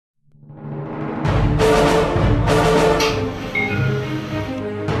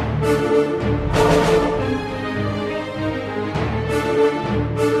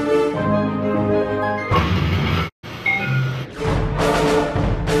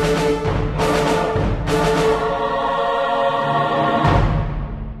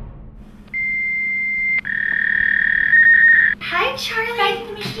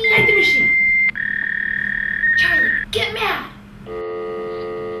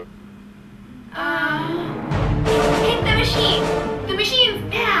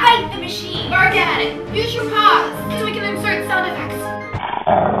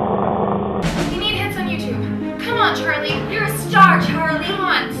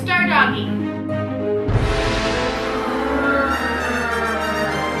doggy.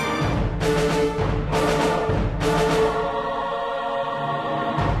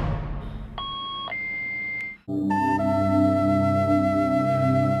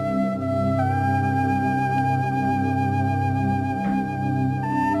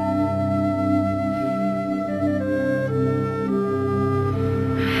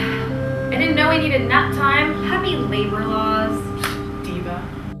 I didn't know I needed nap time. Happy labor laws. Diva.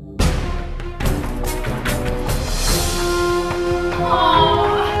 Oh,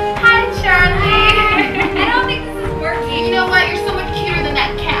 hi Charlie. I don't think this is working. You know what? You're so much cuter than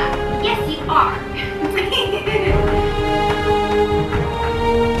that cat. Yes, you are.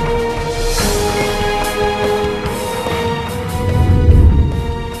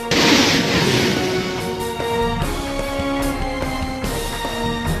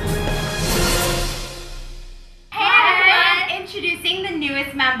 Introducing the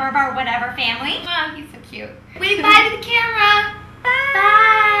newest member of our whatever family. Oh, he's so cute. Wave bye to the camera.